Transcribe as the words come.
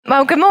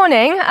Well, good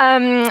morning.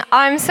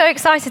 I'm so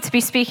excited to be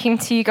speaking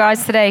to you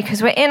guys today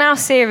because we're in our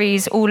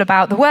series all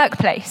about the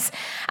workplace.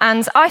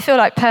 And I feel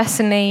like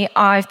personally,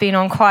 I've been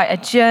on quite a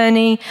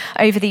journey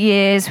over the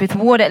years with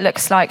what it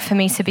looks like for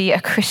me to be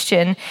a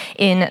Christian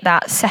in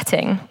that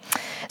setting.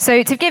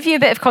 So to give you a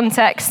bit of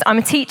context, I'm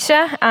a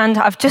teacher and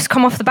I've just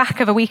come off the back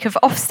of a week of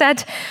Ofsted.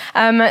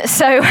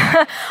 So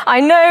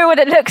I know what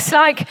it looks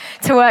like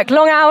to work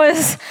long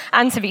hours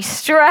and to be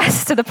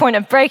stressed to the point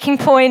of breaking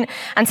point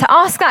and to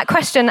ask that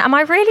question, am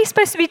I really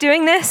supposed to be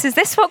doing this? Is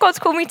this what God's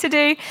called me to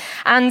do?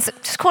 And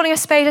just calling a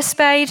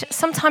spade,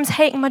 sometimes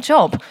hating my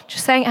job,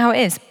 just saying how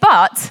it is.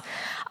 But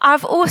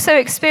I've also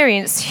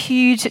experienced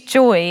huge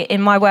joy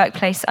in my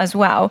workplace as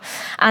well.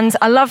 And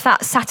I love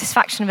that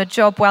satisfaction of a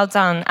job well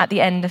done at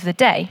the end of the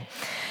day.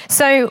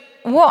 So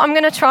what I'm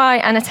going to try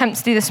and attempt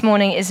to do this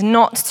morning is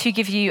not to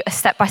give you a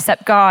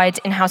step-by-step guide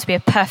in how to be a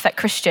perfect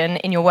Christian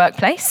in your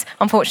workplace,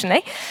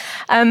 unfortunately,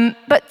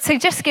 but to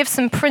just give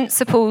some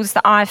principles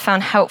that I've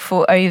found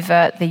helpful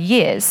over the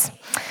years.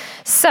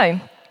 So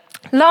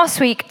last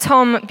week,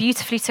 Tom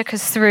beautifully took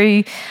us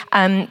through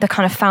the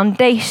kind of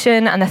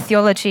foundation and the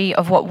theology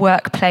of what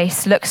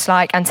workplace looks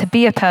like and to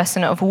be a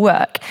person of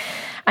work.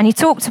 And he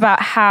talked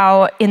about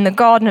how in the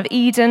Garden of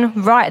Eden,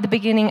 right at the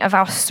beginning of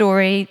our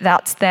story,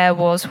 that there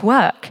was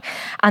work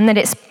and that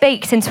it's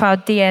baked into our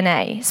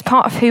DNA. It's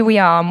part of who we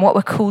are and what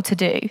we're called to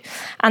do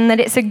and that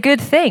it's a good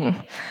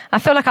thing. I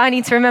feel like I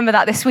need to remember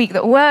that this week,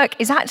 that work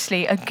is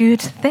actually a good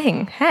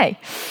thing. Hey.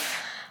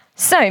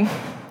 So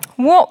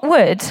what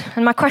would,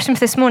 and my question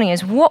for this morning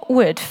is, what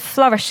would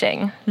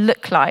flourishing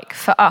look like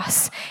for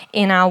us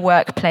in our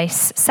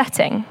workplace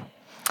setting?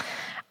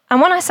 And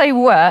when I say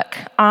work,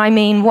 I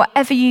mean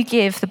whatever you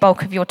give the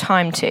bulk of your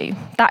time to.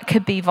 That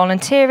could be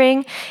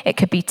volunteering, it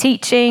could be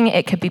teaching,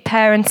 it could be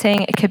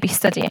parenting, it could be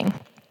studying.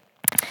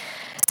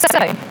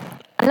 So,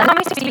 allow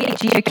me to be a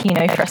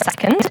geokino for a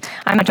second.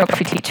 I'm a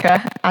geography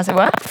teacher, as it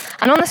were.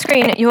 And on the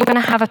screen, you're going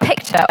to have a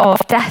picture of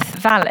Death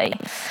Valley.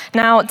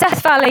 Now,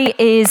 Death Valley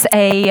is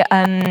a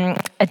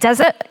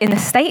desert in the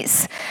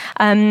States.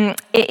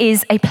 It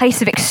is a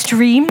place of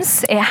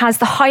extremes. It has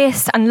the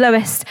highest and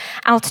lowest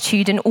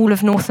altitude in all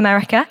of North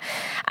America.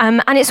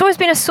 And it's always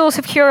been a source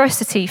of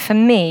curiosity for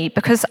me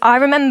because I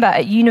remember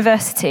at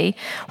university,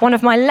 one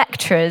of my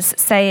lecturers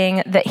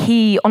saying that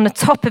he, on the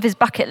top of his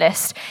bucket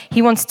list,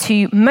 he wanted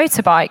to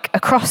motorbike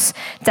across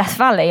Death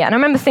Valley. And I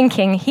remember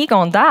thinking, he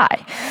gonna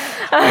die.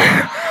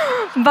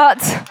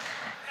 But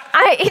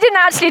he didn't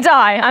actually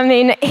die. I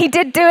mean, he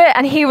did do it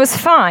and he was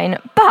fine.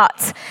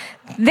 But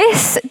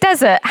this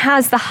desert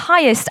has the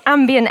highest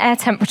ambient air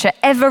temperature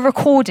ever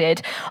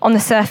recorded on the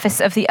surface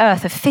of the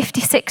Earth of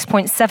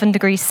 56.7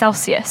 degrees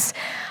Celsius.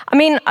 I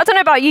mean, I don't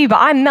know about you, but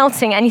I'm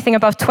melting anything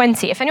above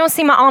 20. If anyone's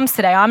seen my arms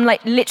today, I'm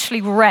like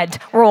literally red,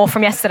 raw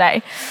from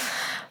yesterday.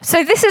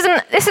 So this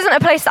isn't a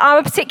place that I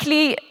would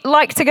particularly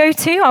like to go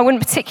to. I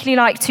wouldn't particularly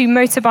like to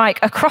motorbike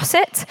across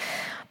it.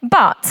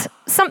 But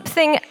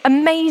something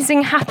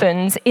amazing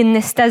happened in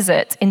this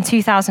desert in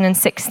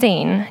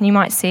 2016, and you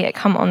might see it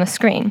come on the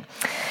screen.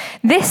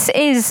 This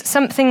is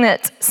something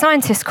that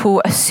scientists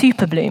call a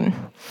super bloom.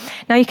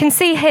 Now you can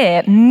see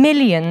here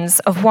millions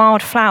of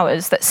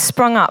wildflowers that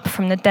sprung up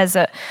from the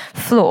desert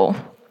floor.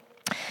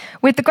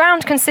 With the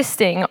ground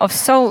consisting of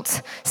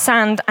salt,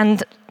 sand,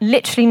 and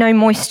literally no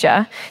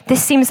moisture,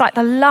 this seems like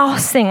the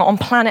last thing on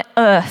planet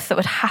Earth that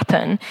would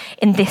happen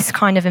in this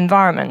kind of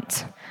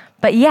environment.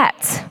 But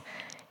yet,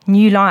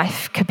 new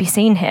life could be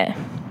seen here.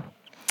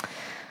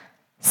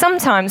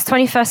 Sometimes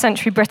 21st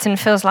century Britain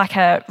feels like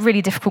a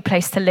really difficult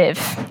place to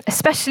live,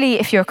 especially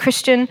if you're a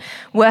Christian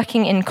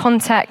working in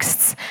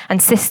contexts and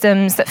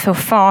systems that feel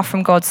far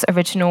from God's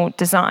original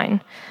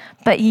design.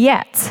 But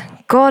yet,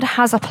 God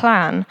has a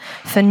plan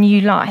for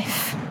new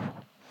life.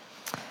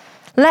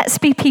 Let's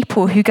be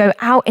people who go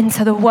out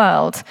into the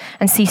world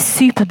and see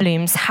super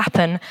blooms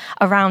happen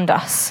around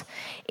us,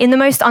 in the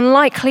most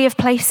unlikely of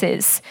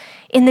places,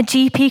 in the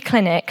GP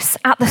clinics,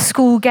 at the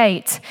school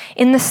gate,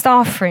 in the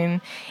staff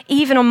room,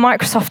 even on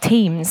Microsoft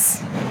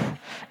Teams.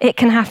 It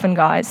can happen,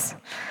 guys.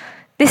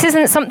 This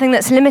isn't something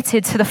that's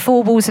limited to the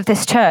four walls of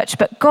this church,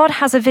 but God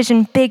has a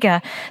vision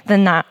bigger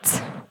than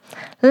that.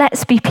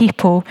 Let's be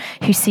people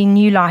who see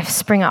new life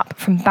spring up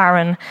from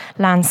barren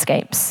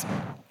landscapes.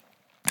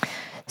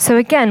 So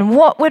again,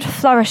 what would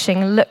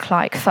flourishing look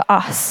like for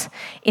us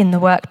in the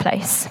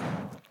workplace?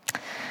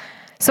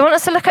 So I want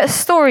us to look at a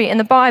story in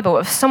the Bible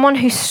of someone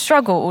who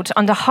struggled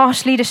under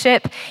harsh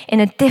leadership in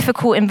a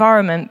difficult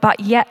environment,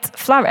 but yet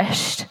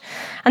flourished.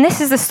 And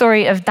this is the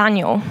story of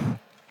Daniel.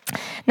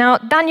 Now,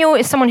 Daniel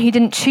is someone who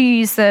didn't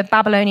choose the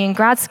Babylonian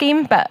grad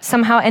scheme, but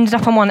somehow ended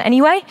up on one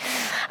anyway.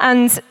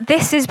 And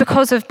this is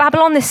because of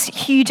Babylon, this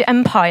huge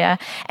empire,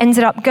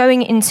 ended up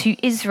going into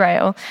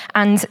Israel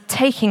and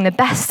taking the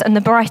best and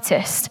the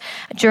brightest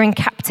during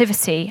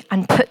captivity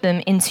and put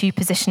them into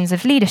positions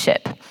of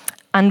leadership.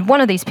 And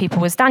one of these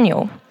people was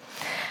Daniel.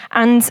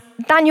 And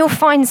Daniel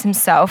finds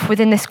himself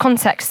within this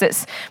context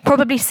that's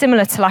probably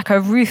similar to like a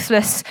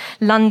ruthless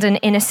London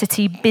inner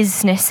city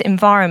business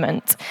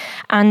environment.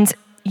 And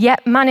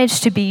yet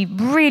manage to be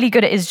really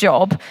good at his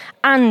job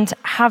and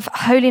have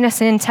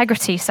holiness and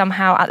integrity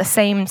somehow at the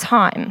same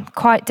time.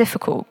 Quite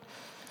difficult.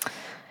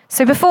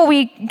 So before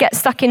we get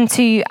stuck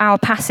into our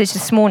passage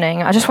this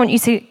morning, I just want you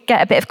to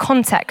get a bit of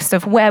context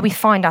of where we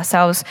find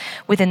ourselves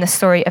within the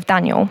story of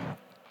Daniel.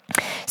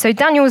 So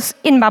Daniel's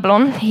in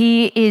Babylon.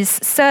 He is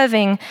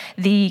serving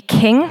the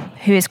king,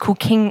 who is called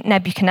King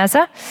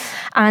Nebuchadnezzar,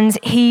 and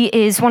he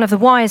is one of the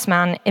wise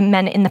men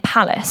in the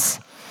palace.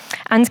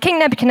 And King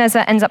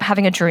Nebuchadnezzar ends up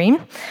having a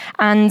dream,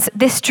 and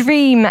this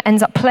dream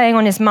ends up playing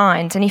on his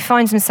mind, and he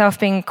finds himself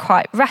being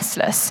quite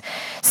restless.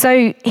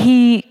 So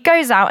he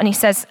goes out and he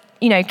says,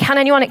 can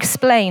anyone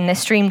explain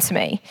this dream to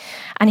me?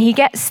 And he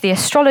gets the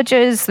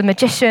astrologers, the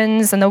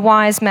magicians, and the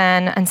wise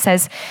men and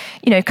says,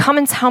 come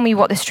and tell me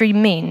what this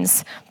dream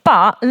means.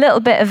 But a little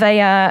bit of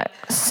a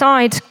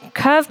side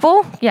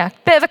curveball,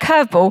 bit of a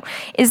curveball,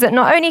 is that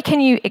not only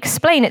can you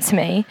explain it to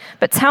me,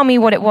 but tell me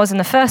what it was in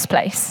the first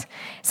place.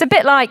 It's a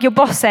bit like your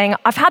boss saying,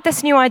 I've had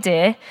this new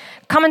idea,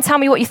 come and tell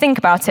me what you think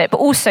about it, but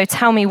also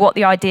tell me what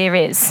the idea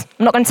is.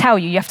 I'm not going to tell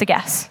you, you have to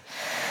guess.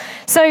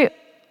 So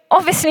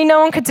obviously no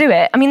one could do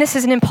it. I mean, this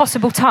is an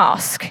impossible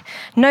task.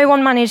 No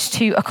one managed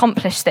to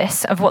accomplish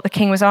this of what the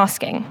king was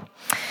asking.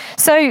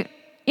 So,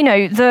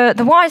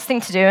 the wise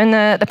thing to do and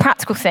the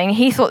practical thing,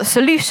 he thought the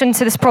solution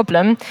to this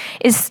problem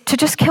is to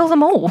just kill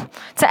them all,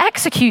 to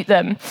execute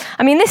them.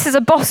 I mean, this is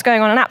a boss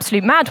going on an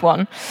absolute mad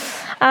one.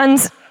 And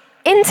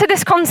into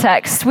this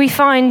context, we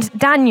find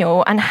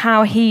Daniel and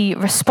how he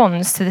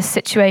responds to this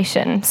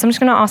situation. So I'm just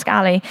going to ask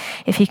Ali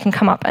if he can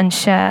come up and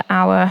share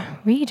our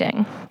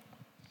reading.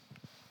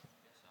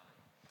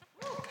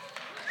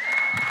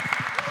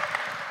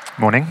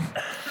 Morning.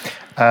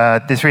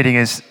 This reading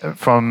is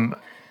from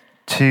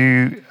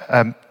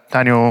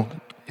Daniel,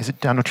 is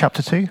it Daniel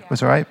chapter 2?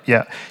 Was that right?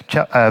 Yeah,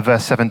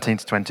 verse 17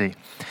 to 20.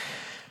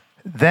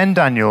 Then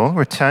Daniel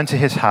returned to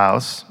his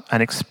house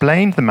and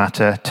explained the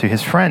matter to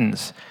his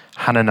friends,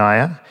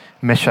 Hananiah,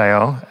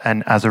 Mishael,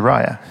 and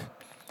Azariah.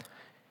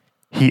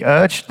 He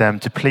urged them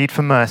to plead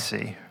for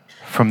mercy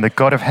from the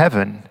God of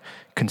heaven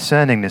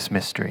concerning this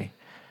mystery,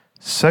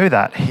 so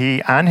that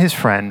he and his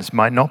friends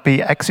might not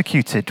be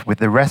executed with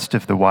the rest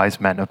of the wise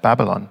men of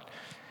Babylon.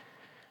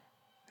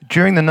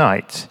 During the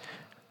night,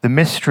 the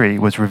mystery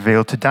was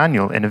revealed to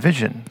Daniel in a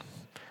vision.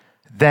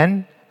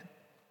 Then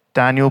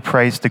Daniel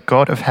praised the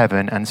God of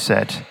heaven and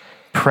said,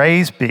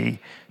 "Praise be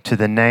to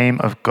the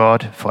name of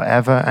God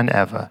forever and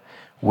ever.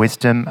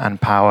 Wisdom and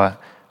power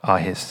are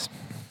his."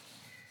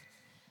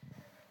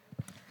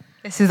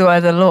 This is the word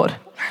of the Lord.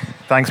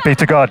 Thanks be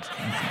to God.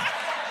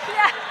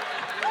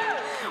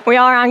 We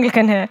are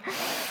Anglican here.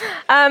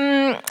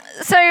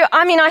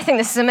 I think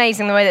this is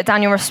amazing, the way that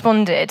Daniel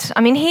responded.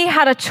 I mean, he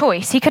had a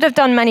choice. He could have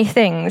done many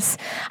things.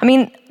 I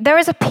mean, there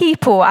is a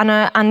people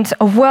and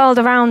a world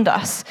around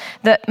us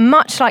that,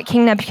 much like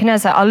King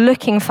Nebuchadnezzar, are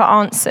looking for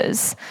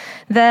answers.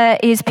 There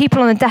is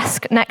people on the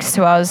desk next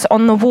to us,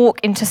 on the walk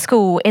into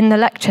school, in the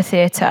lecture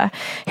theatre,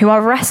 who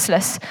are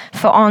restless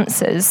for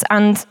answers.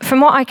 And from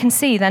what I can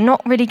see, they're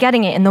not really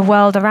getting it in the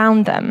world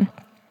around them.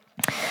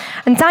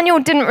 And Daniel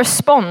didn't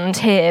respond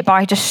here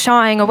by just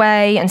shying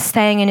away and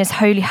staying in his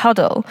holy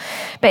huddle,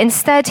 but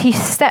instead he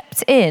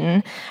stepped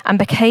in and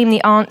became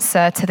the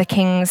answer to the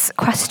king's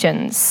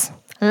questions.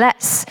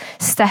 Let's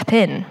step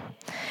in.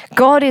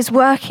 God is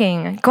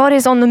working. God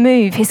is on the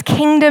move. His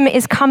kingdom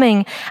is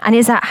coming and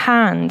is at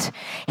hand.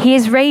 He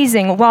is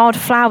raising wild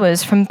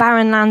flowers from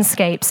barren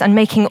landscapes and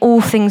making all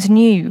things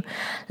new.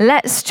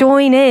 Let's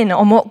join in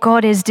on what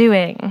God is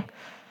doing.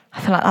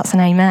 I feel like that's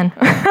an amen.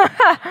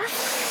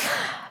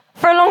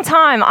 For a long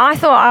time, I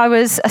thought I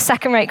was a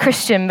second-rate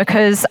Christian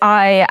because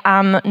I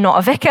am not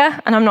a vicar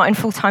and I'm not in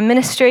full-time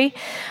ministry.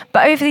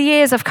 But over the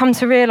years, I've come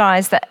to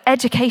realize that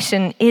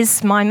education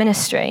is my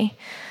ministry.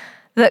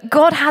 That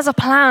God has a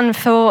plan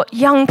for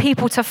young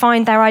people to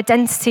find their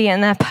identity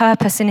and their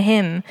purpose in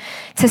Him.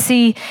 To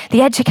see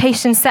the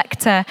education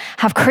sector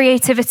have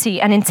creativity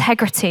and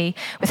integrity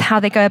with how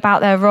they go about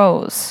their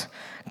roles.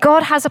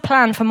 God has a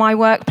plan for my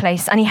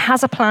workplace and He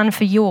has a plan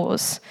for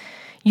yours.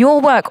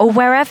 Your work, or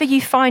wherever you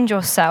find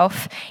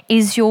yourself,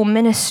 is your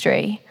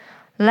ministry.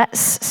 Let's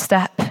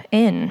step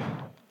in.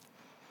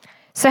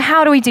 So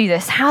how do we do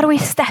this? How do we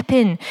step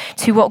in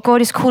to what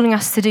God is calling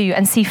us to do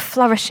and see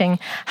flourishing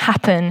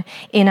happen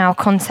in our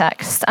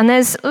context? And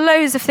there's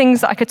loads of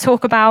things that I could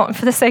talk about, and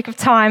for the sake of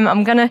time,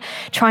 I'm going to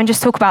try and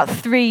just talk about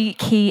 3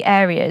 key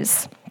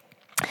areas.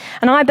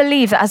 And I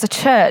believe that as a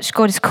church,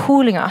 God is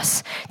calling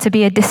us to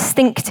be a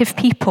distinctive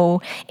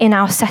people in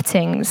our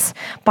settings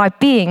by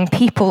being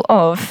people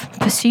of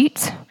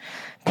pursuit,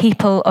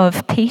 people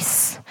of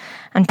peace,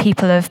 and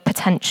people of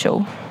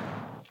potential.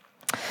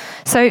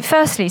 So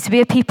firstly, to be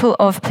a people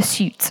of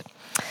pursuit.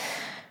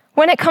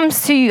 When it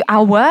comes to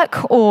our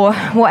work or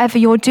whatever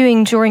you're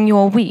doing during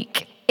your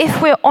week,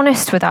 if we're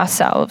honest with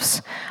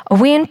ourselves, are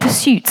we in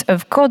pursuit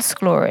of God's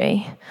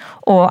glory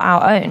or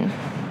our own?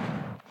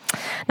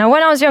 Now,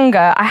 when I was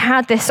younger, I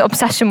had this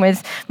obsession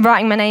with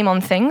writing my name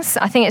on things.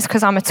 I think it's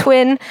because I'm a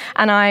twin,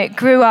 and I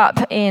grew up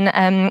in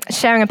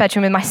sharing a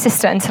bedroom with my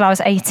sister until I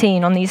was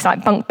 18 on these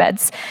like bunk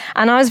beds.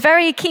 And I was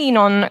very keen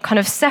on kind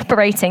of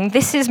separating,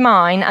 this is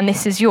mine and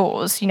this is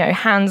yours,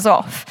 hands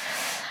off.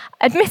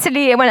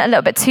 Admittedly, it went a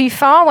little bit too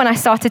far when I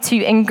started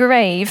to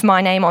engrave my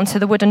name onto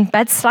the wooden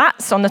bed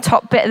slats on the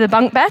top bit of the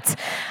bunk bed.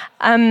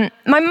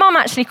 My mum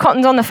actually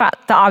cottoned on the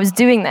fact that I was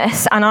doing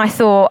this, and I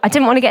thought I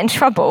didn't want to get in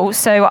trouble,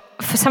 so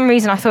for some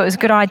reason I thought it was a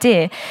good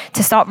idea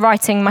to start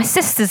writing my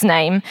sister's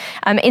name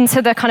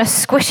into the kind of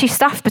squishy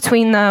stuff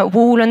between the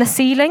wall and the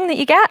ceiling that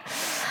you get.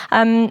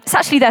 It's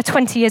actually there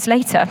 20 years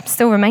later,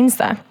 still remains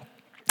there.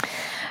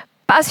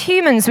 But as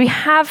humans, we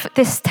have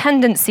this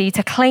tendency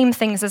to claim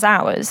things as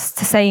ours,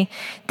 to say,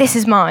 this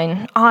is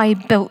mine, I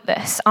built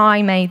this,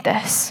 I made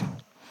this.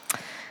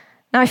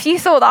 Now, if you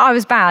thought that I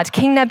was bad,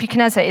 King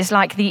Nebuchadnezzar is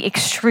like the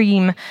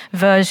extreme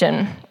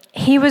version.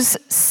 He was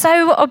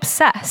so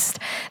obsessed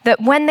that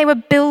when they were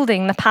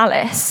building the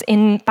palace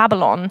in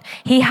Babylon,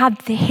 he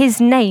had his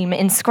name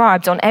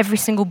inscribed on every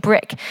single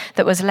brick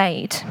that was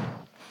laid.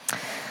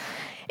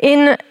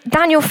 In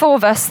Daniel 4,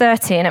 verse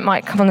 30, and it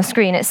might come on the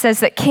screen, it says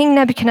that King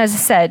Nebuchadnezzar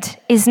said,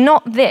 "Is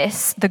not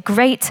this the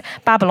great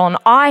Babylon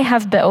I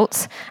have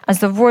built as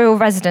the royal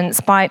residence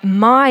by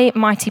my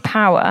mighty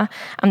power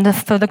and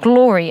for the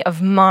glory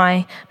of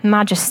my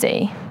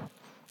majesty?"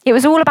 It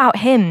was all about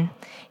him,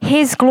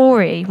 his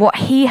glory, what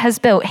he has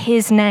built,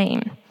 his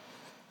name.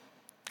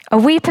 Are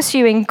we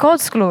pursuing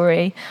God's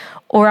glory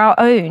or our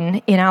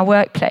own in our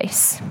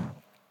workplace?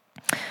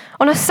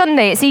 On a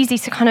Sunday, it's easy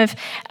to kind of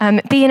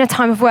be in a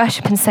time of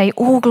worship and say,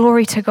 all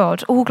glory to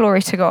God, all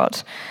glory to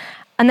God.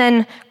 And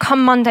then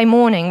come Monday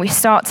morning, we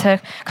start to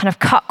kind of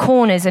cut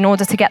corners in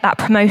order to get that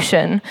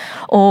promotion,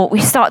 or we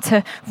start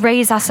to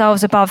raise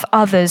ourselves above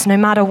others, no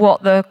matter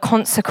what the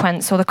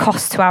consequence or the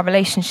cost to our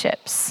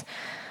relationships.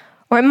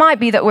 Or it might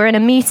be that we're in a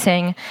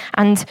meeting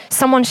and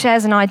someone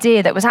shares an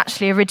idea that was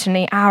actually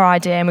originally our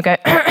idea, and we go,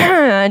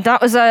 that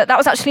was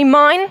actually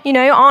mine,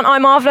 aren't I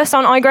marvelous,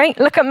 aren't I great,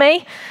 look at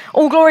me,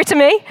 all glory to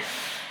me.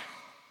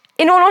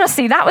 In all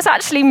honesty, that was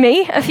actually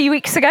me a few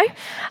weeks ago.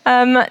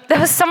 There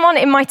was someone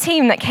in my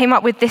team that came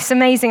up with this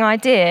amazing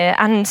idea,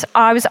 and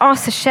I was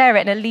asked to share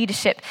it in a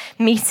leadership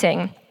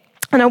meeting.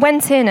 And I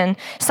went in and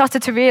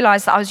started to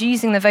realize that I was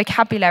using the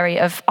vocabulary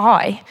of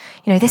I.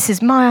 This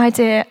is my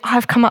idea,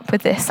 I've come up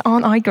with this,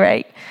 aren't I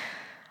great?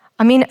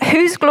 I mean,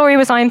 whose glory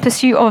was I in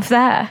pursuit of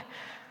there?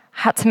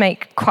 I had to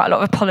make quite a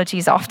lot of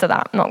apologies after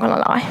that, not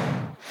gonna lie.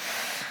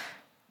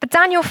 But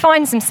Daniel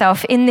finds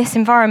himself in this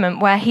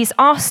environment where he's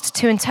asked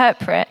to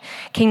interpret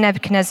King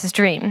Nebuchadnezzar's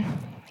dream.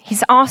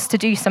 He's asked to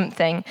do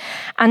something.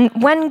 And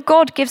when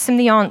God gives him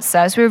the answer,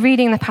 as we were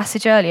reading the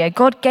passage earlier,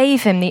 God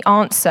gave him the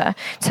answer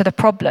to the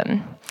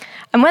problem.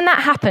 And when that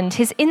happened,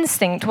 his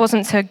instinct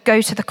wasn't to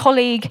go to the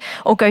colleague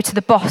or go to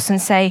the boss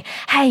and say,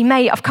 "Hey,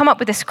 mate, I've come up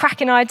with this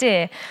cracking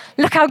idea.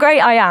 Look how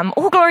great I am.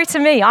 All glory to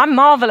me. I'm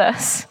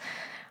marvelous."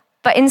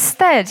 But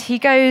instead, he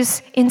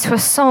goes into a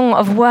song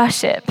of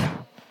worship. It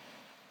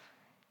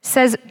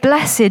says,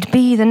 "Blessed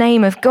be the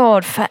name of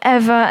God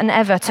forever and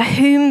ever, to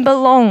whom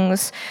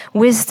belongs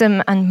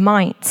wisdom and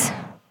might."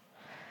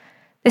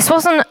 This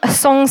wasn't a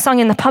song sung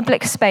in the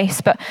public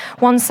space, but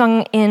one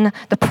sung in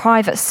the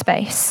private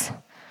space.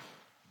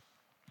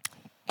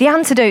 The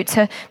antidote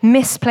to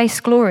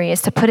misplaced glory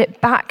is to put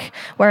it back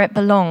where it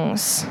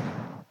belongs.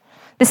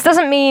 This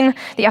doesn't mean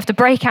that you have to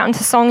break out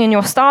into song in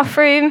your staff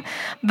room,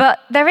 but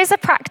there is a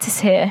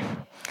practice here.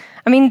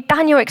 I mean,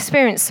 Daniel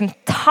experienced some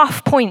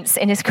tough points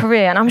in his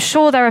career, and I'm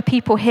sure there are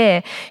people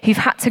here who've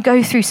had to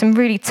go through some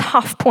really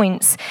tough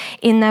points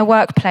in their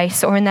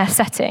workplace or in their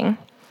setting.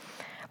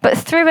 But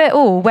through it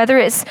all, whether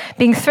it's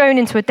being thrown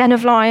into a den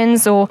of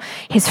lions or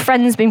his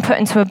friends being put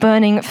into a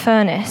burning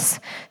furnace,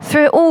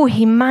 through it all,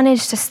 he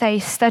managed to stay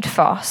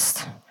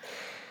steadfast.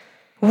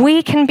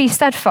 We can be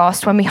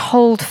steadfast when we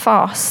hold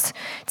fast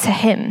to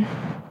him.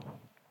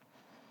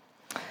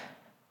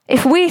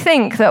 If we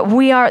think that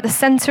we are at the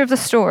center of the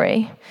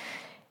story,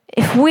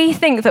 if we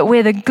think that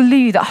we're the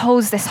glue that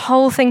holds this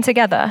whole thing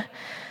together,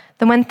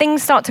 then when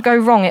things start to go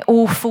wrong, it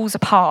all falls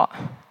apart.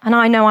 And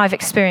I know I've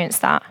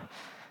experienced that.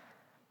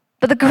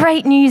 But the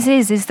great news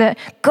is that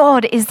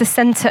God is the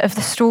center of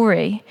the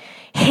story.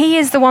 He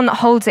is the one that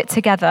holds it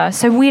together,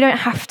 so we don't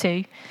have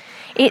to.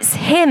 It's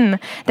him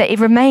that it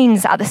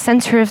remains at the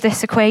center of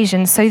this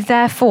equation, so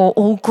therefore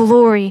all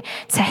glory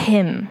to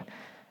him.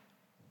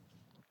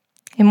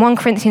 In 1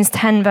 Corinthians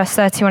 10, verse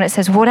 31, it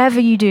says, "Whatever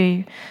you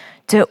do,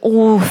 do it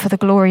all for the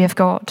glory of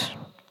God."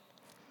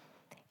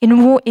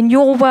 In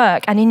your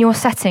work and in your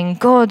setting,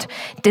 God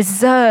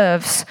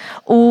deserves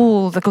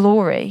all the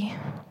glory.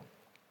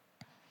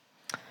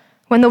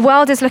 When the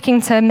world is looking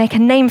to make a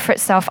name for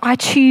itself, I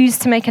choose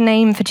to make a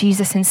name for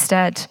Jesus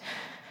instead.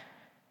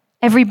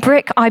 Every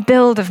brick I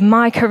build of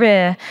my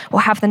career will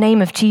have the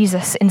name of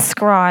Jesus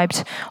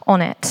inscribed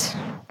on it.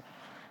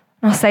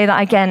 I'll say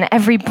that again.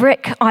 Every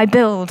brick I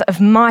build of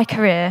my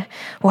career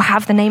will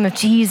have the name of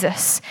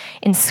Jesus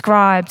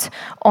inscribed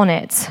on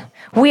it.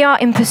 We are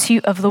in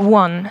pursuit of the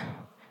one.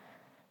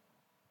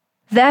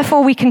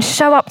 Therefore, we can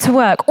show up to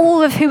work,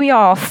 all of who we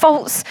are,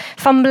 faults,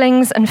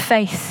 fumblings, and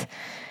faith.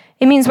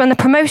 It means when the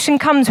promotion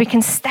comes, we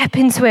can step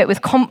into it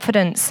with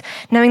confidence,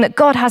 knowing that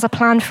God has a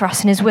plan for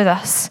us and is with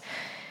us.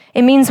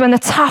 It means when the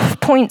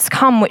tough points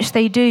come, which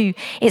they do,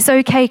 it's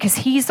okay because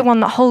he's the one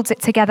that holds it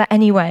together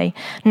anyway,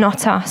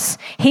 not us.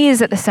 He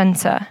is at the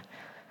center.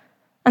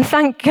 And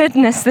thank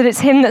goodness that it's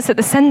him that's at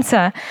the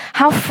center.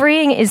 How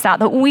freeing is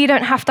that we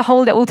don't have to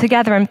hold it all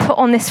together and put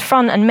on this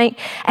front and make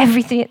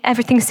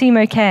everything seem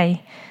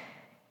okay.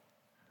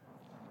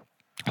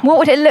 What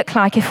would it look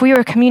like if we were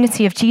a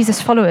community of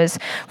Jesus followers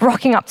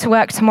rocking up to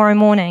work tomorrow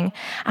morning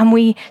and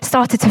we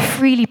started to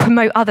freely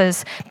promote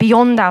others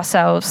beyond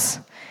ourselves,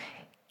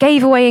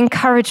 gave away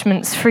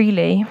encouragements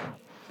freely,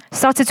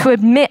 started to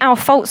admit our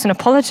faults and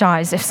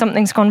apologize if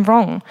something's gone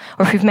wrong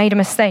or if we've made a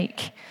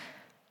mistake?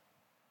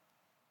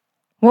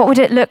 What would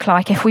it look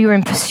like if we were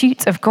in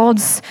pursuit of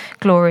God's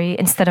glory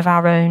instead of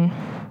our own?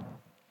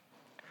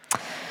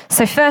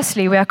 So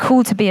firstly, we are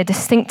called to be a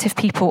distinctive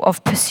people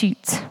of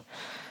pursuit.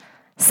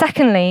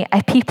 Secondly,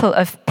 a people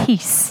of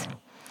peace.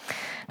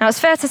 Now, it's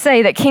fair to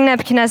say that King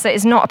Nebuchadnezzar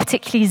is not a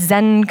particularly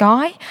zen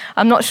guy.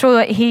 I'm not sure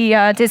that he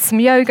did some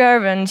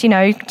yoga and,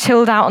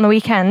 chilled out on the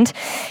weekend.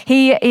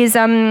 He is,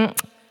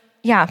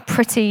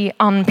 pretty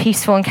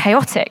unpeaceful and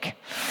chaotic.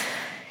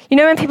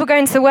 When people go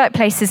into the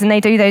workplaces and they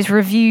do those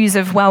reviews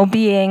of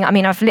well-being,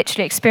 I've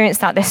literally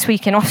experienced that this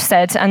week in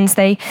Ofsted, and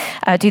they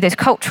do those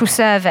cultural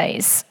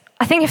surveys.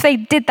 I think if they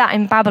did that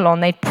in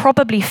Babylon, they'd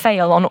probably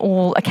fail on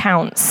all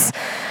accounts.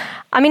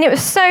 It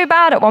was so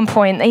bad at one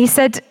point that he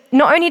said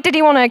not only did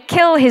he want to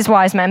kill his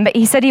wise men, but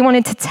he said he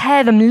wanted to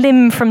tear them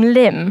limb from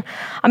limb.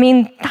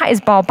 That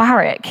is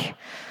barbaric.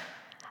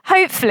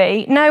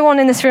 Hopefully, no one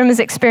in this room has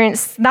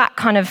experienced that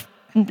kind of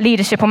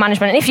leadership or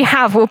management. And if you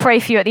have, we'll pray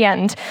for you at the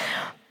end.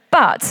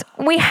 But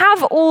we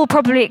have all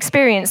probably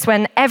experienced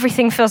when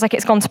everything feels like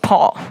it's gone to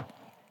pot.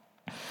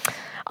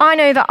 I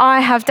know that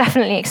I have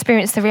definitely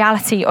experienced the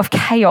reality of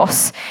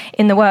chaos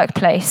in the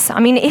workplace.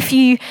 If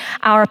you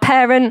are a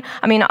parent,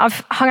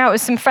 I've hung out with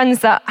some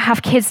friends that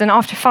have kids, and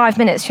after 5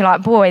 minutes, you're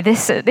like, boy,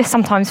 this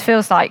sometimes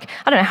feels like,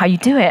 I don't know how you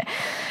do it.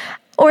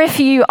 Or if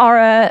you are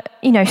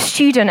a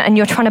student and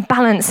you're trying to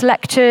balance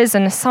lectures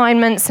and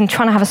assignments and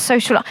trying to have a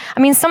social,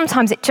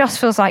 sometimes it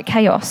just feels like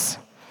chaos.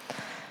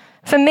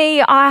 For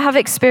me, I have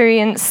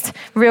experienced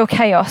real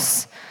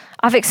chaos.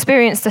 I've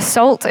experienced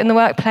assault in the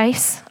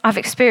workplace. I've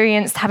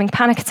experienced having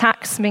panic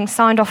attacks, being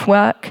signed off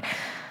work,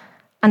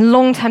 and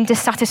long-term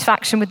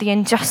dissatisfaction with the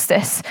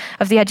injustice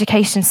of the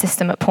education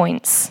system at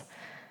points.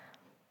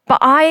 But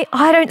I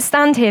don't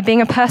stand here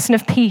being a person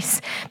of peace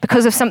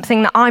because of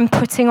something that I'm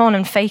putting on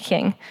and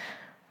faking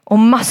or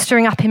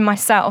mustering up in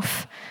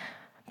myself.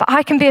 But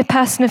I can be a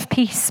person of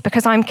peace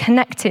because I'm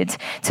connected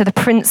to the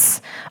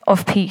Prince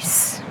of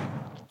Peace.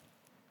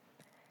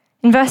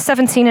 In verse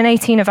 17 and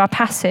 18 of our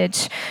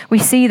passage, we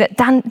see that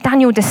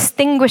Daniel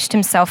distinguished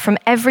himself from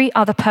every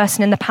other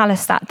person in the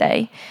palace that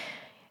day.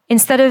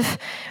 Instead of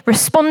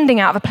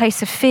responding out of a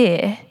place of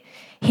fear,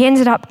 he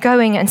ended up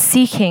going and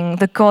seeking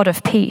the God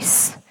of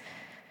peace.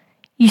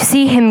 You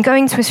see him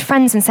going to his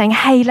friends and saying,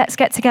 hey, let's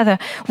get together.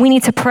 We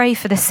need to pray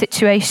for this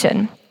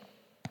situation.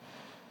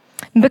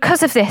 And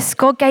because of this,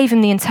 God gave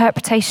him the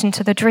interpretation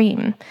to the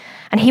dream,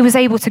 and he was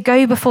able to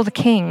go before the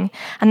king,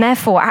 and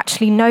therefore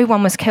actually no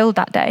one was killed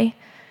that day.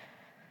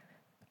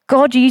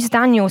 God used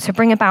Daniel to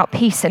bring about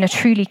peace in a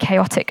truly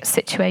chaotic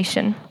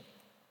situation.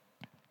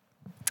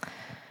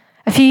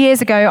 A few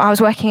years ago, I was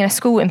working in a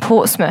school in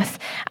Portsmouth,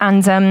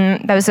 and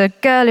there was a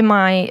girl in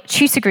my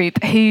tutor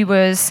group who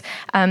was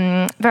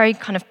very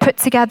kind of put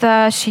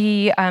together.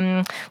 She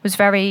was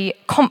very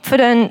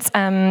confident.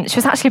 She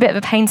was actually a bit of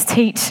a pain to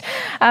teach.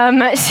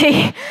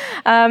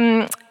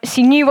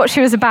 She knew what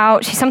she was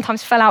about. She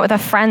sometimes fell out with her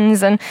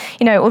friends and,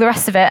 all the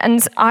rest of it.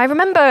 And I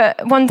remember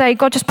one day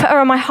God just put her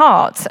on my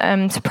heart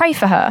to pray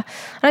for her.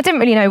 And I didn't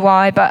really know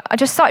why, but I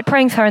just started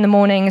praying for her in the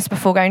mornings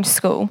before going to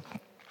school.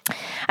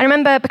 I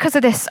remember because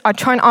of this, I'd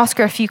try and ask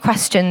her a few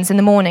questions in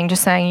the morning,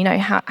 just saying,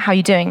 how are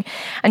you doing?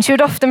 And she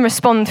would often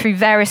respond through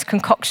various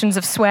concoctions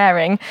of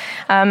swearing.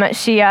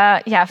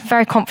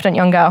 Very confident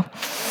young girl.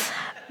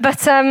 But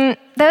there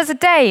was a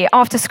day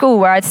after school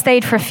where I'd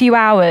stayed for a few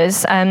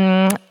hours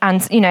and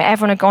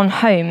everyone had gone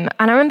home.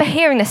 And I remember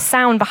hearing this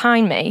sound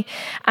behind me,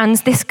 and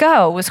this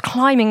girl was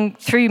climbing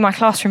through my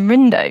classroom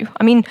window.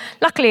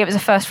 Luckily it was a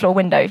first floor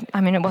window.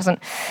 It wasn't.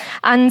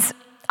 And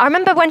I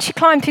remember when she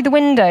climbed through the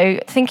window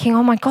thinking,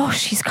 oh my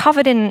gosh, she's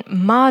covered in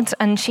mud,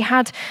 and she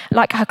had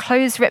her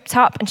clothes ripped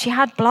up, and she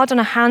had blood on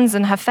her hands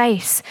and her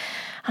face.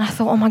 And I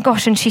thought, oh my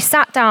gosh. And she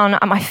sat down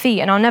at my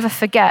feet, and I'll never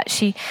forget,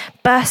 she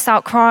burst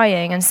out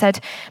crying and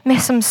said,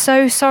 Miss, I'm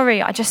so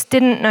sorry. I just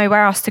didn't know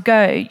where else to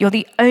go. You're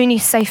the only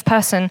safe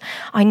person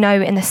I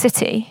know in the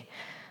city.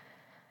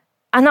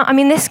 And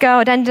this girl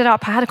had ended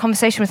up, I had a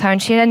conversation with her,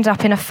 and she had ended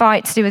up in a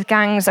fight to do with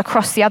gangs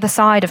across the other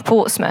side of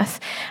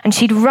Portsmouth. And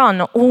she'd run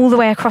all the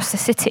way across the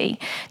city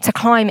to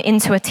climb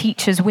into a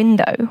teacher's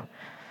window.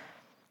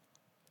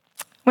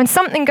 When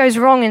something goes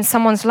wrong in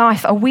someone's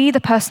life, are we the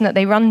person that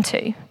they run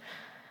to?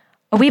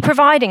 Are we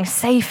providing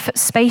safe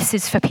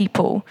spaces for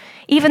people,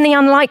 even the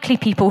unlikely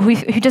people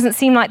who doesn't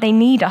seem like they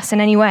need us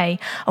in any way?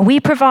 Are we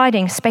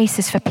providing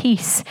spaces for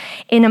peace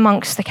in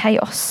amongst the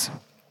chaos?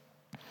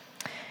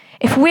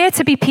 If we're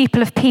to be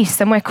people of peace,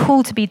 then we're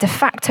called to be de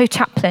facto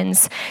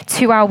chaplains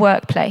to our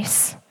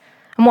workplace.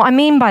 And what I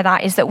mean by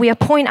that is that we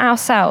appoint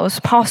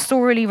ourselves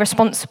pastorally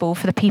responsible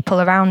for the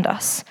people around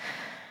us.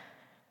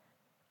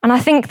 And I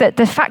think that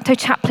de facto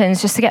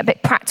chaplains, just to get a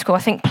bit practical, I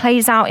think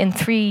plays out in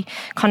 3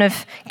 kind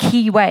of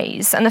key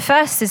ways. And the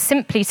first is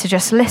simply to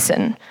just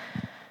listen.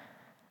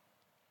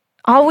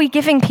 Are we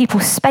giving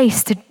people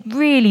space to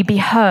really be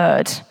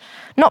heard?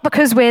 Not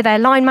because we're their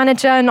line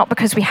manager, not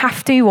because we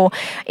have to, or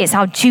it's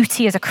our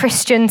duty as a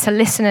Christian to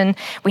listen and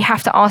we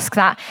have to ask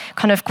that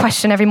kind of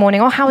question every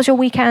morning, how was your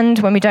weekend,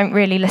 when we don't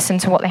really listen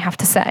to what they have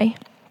to say.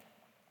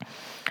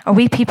 Are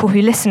we people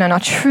who listen and are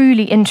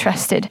truly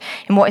interested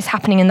in what is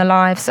happening in the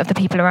lives of the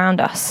people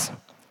around us?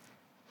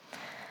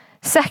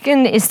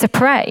 Second is to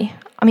pray.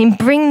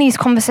 Bring these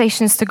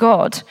conversations to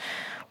God.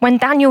 When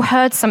Daniel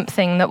heard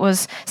something that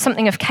was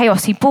something of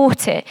chaos, he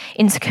brought it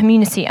into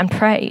community and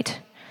prayed.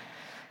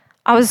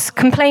 I was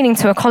complaining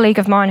to a colleague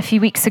of mine a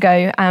few weeks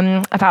ago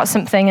about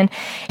something, and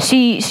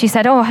she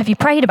said, have you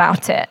prayed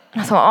about it?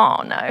 And I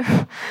thought,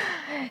 no.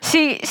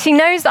 She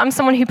knows that I'm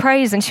someone who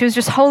prays, and she was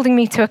just holding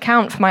me to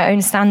account for my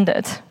own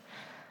standard.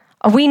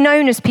 Are we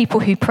known as people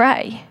who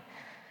pray?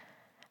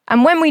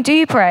 And when we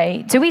do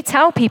pray, do we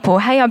tell people,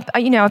 hey,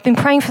 I've been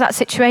praying for that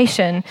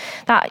situation,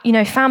 that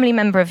family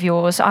member of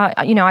yours,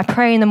 I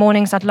pray in the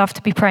mornings, I'd love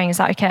to be praying, is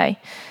that okay?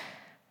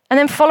 And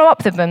then follow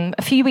up with them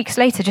a few weeks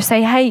later, just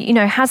say, hey,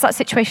 has that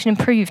situation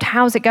improved?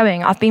 How's it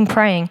going? I've been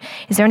praying.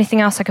 Is there anything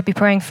else I could be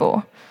praying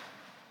for?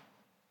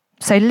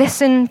 So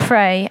listen,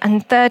 pray,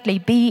 and thirdly,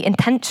 be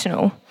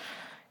intentional.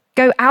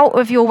 Go out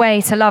of your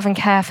way to love and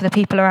care for the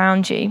people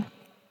around you.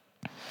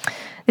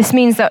 This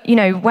means that,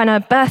 when a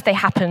birthday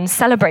happens,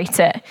 celebrate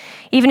it.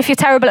 Even if you're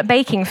terrible at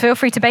baking, feel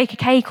free to bake a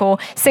cake or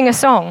sing a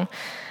song.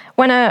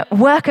 When a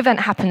work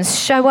event happens,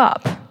 show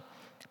up.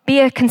 Be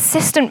a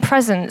consistent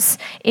presence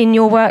in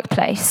your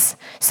workplace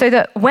so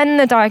that when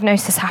the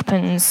diagnosis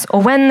happens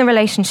or when the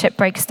relationship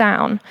breaks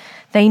down,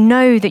 they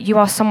know that you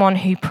are someone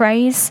who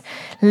prays,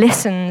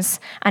 listens,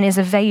 and is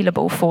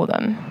available for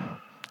them.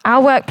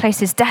 Our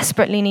workplaces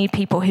desperately need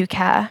people who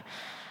care.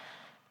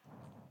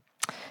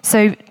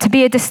 So to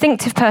be a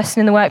distinctive person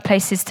in the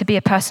workplace is to be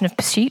a person of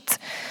pursuit,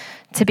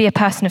 to be a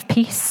person of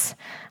peace,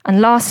 and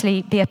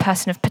lastly, be a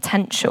person of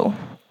potential.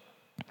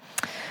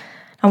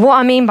 And what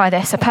I mean by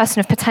this, a person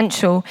of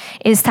potential,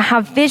 is to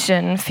have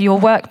vision for your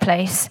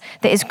workplace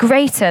that is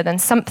greater than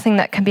something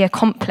that can be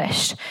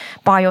accomplished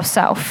by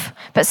yourself,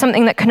 but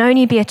something that can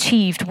only be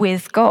achieved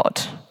with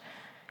God.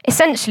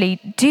 Essentially,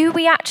 do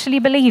we actually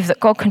believe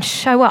that God can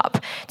show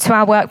up to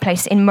our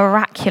workplace in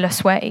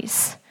miraculous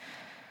ways?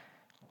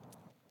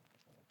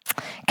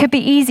 It could be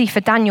easy for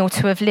Daniel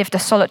to have lived a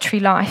solitary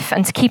life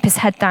and to keep his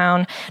head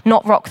down,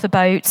 not rock the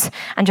boat,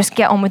 and just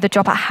get on with the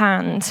job at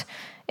hand.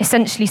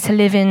 Essentially to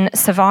live in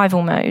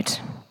survival mode.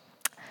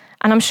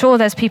 And I'm sure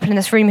there's people in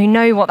this room who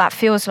know what that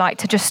feels like,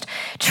 to just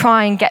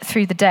try and get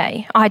through the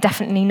day. I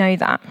definitely know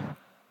that.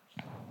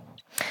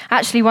 I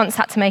actually once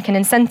had to make an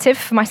incentive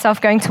for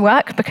myself going to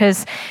work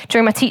because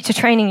during my teacher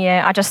training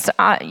year, I just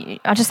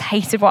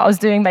hated what I was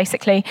doing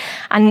basically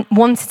and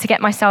wanted to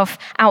get myself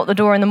out the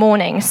door in the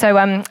morning. So,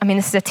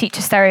 this is a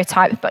teacher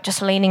stereotype, but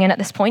just leaning in at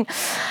this point.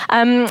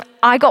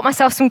 I got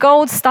myself some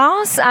gold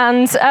stars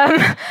and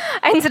I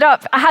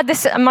had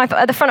this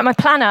at the front of my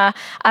planner,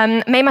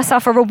 made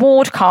myself a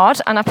reward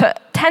card and I put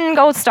 10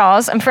 gold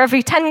stars, and for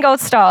every 10 gold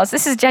stars,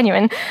 this is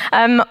genuine,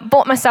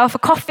 bought myself a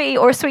coffee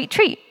or a sweet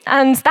treat,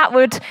 and that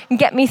would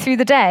get me through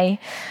the day.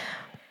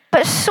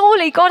 But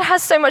surely God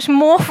has so much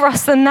more for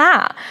us than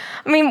that.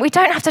 We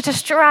don't have to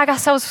just drag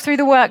ourselves through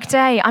the work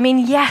day.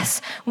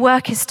 Yes,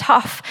 work is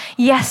tough.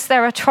 Yes,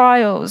 there are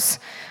trials.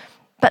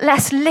 But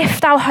let's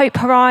lift our hope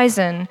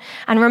horizon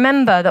and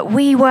remember that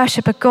we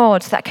worship a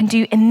God that can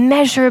do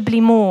immeasurably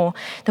more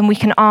than we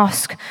can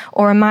ask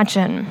or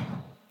imagine.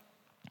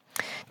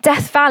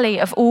 Death Valley,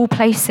 of all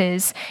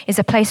places, is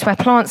a place where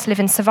plants live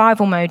in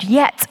survival mode,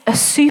 yet a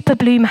super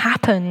bloom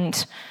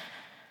happened.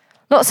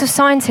 Lots of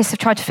scientists have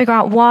tried to figure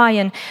out why,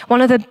 and one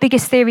of the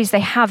biggest theories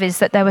they have is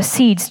that there were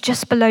seeds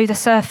just below the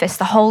surface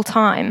the whole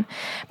time,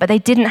 but they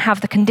didn't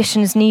have the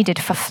conditions needed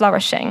for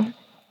flourishing.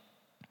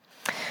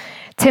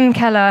 Tim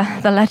Keller,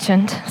 the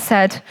legend,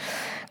 said,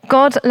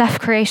 God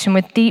left creation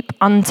with deep,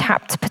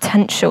 untapped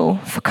potential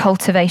for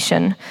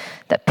cultivation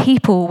that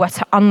people were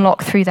to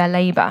unlock through their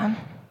labor.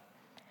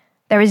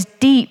 There is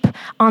deep,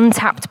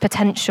 untapped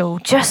potential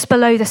just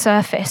below the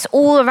surface,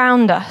 all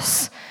around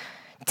us.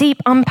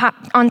 Deep,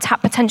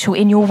 untapped potential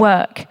in your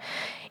work,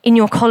 in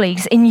your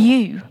colleagues, in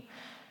you.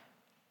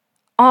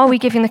 Are we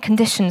giving the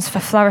conditions for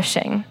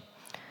flourishing?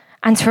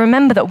 And to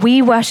remember that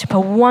we worship a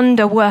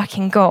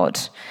wonder-working God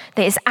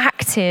that is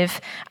active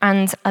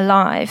and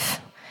alive.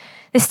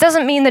 This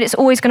doesn't mean that it's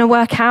always going to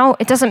work out.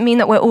 It doesn't mean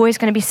that we're always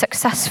going to be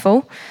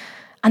successful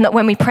and that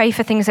when we pray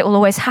for things, it will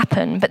always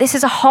happen. But this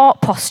is a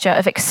heart posture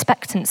of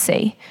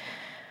expectancy.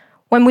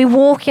 When we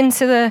walk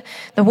into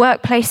the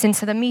workplace,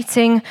 into the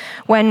meeting,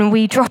 when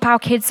we drop our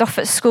kids off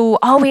at school,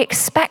 are we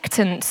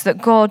expectant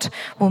that God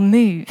will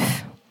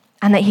move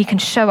and that he can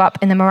show up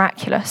in the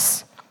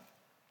miraculous?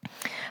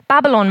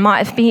 Babylon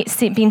might have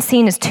been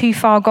seen as too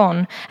far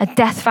gone, a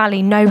Death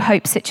Valley, no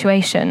hope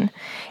situation.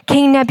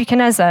 King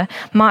Nebuchadnezzar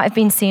might have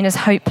been seen as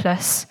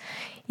hopeless.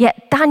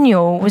 Yet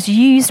Daniel was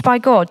used by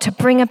God to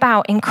bring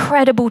about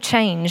incredible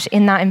change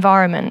in that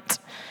environment.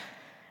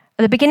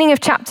 At the beginning of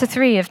chapter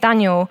 3 of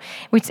Daniel,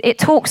 it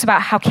talks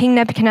about how King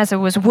Nebuchadnezzar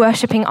was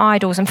worshipping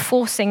idols and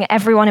forcing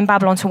everyone in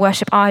Babylon to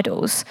worship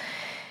idols.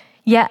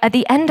 Yet at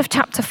the end of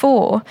chapter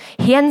 4,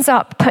 he ends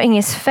up putting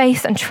his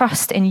faith and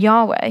trust in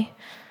Yahweh.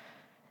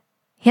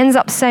 He ends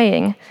up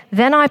saying,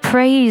 "Then I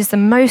praised the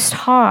Most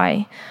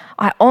High.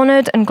 I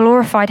honored and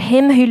glorified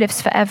him who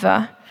lives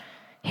forever.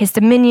 His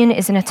dominion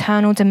is an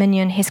eternal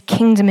dominion. His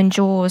kingdom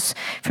endures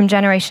from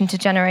generation to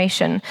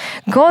generation."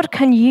 God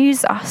can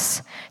use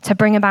us to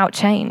bring about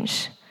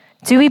change.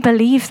 Do we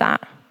believe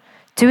that?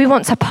 Do we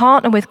want to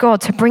partner with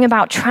God to bring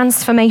about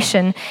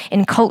transformation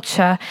in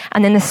culture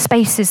and in the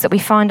spaces that we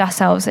find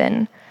ourselves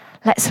in?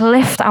 Let's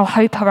lift our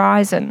hope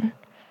horizon.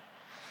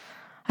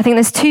 I think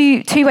there's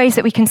two ways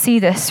that we can see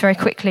this very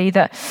quickly,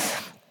 that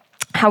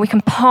how we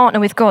can partner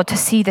with God to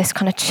see this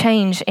kind of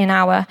change in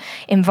our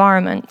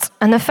environment.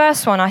 And the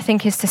first one, I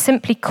think, is to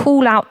simply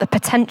call out the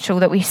potential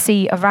that we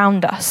see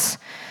around us.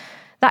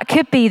 That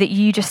could be that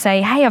you just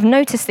say, "Hey, I've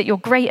noticed that you're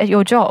great at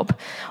your job,"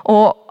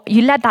 or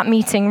 "You led that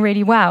meeting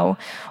really well,"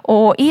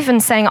 or even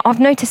saying, "I've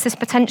noticed this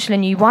potential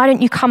in you. Why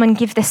don't you come and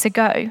give this a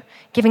go?"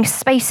 Giving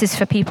spaces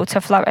for people to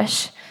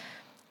flourish.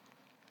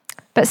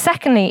 But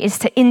secondly is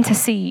to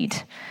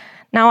intercede.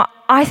 Now,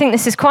 I think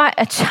this is quite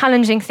a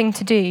challenging thing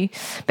to do,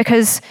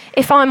 because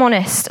if I'm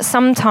honest,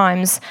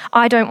 sometimes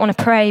I don't want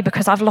to pray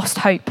because I've lost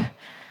hope.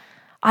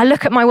 I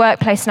look at my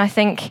workplace and I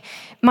think,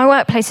 my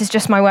workplace is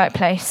just my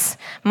workplace.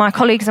 My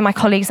colleagues are my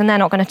colleagues and they're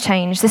not going to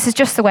change. This is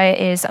just the way it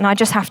is, and I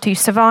just have to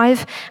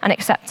survive and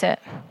accept it.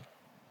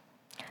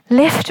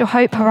 Lift your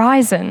hope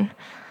horizon.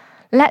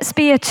 Let's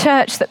be a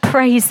church that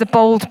prays the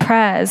bold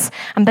prayers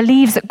and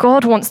believes that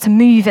God wants to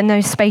move in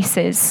those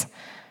spaces.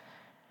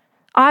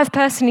 I've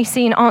personally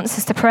seen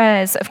answers to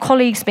prayers of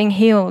colleagues being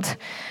healed,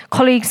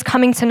 colleagues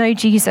coming to know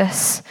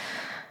Jesus.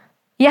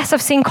 Yes,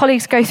 I've seen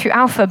colleagues go through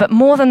Alpha, but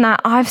more than that,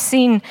 I've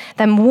seen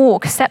them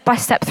walk step by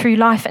step through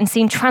life and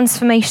seen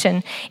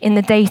transformation in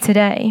the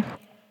day-to-day.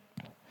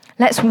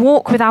 Let's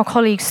walk with our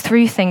colleagues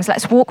through things.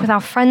 Let's walk with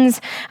our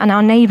friends and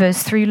our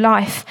neighbors through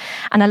life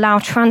and allow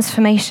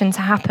transformation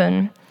to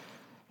happen.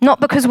 Not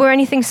because we're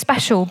anything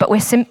special, but we're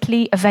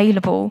simply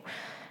available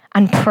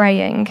and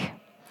praying.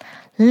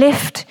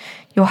 Lift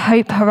your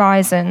hope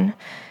horizon.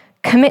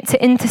 Commit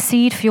to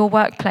intercede for your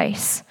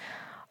workplace.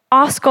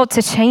 Ask God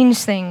to change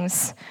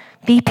things.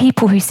 Be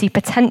people who see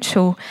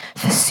potential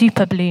for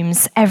super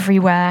blooms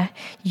everywhere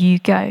you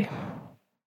go.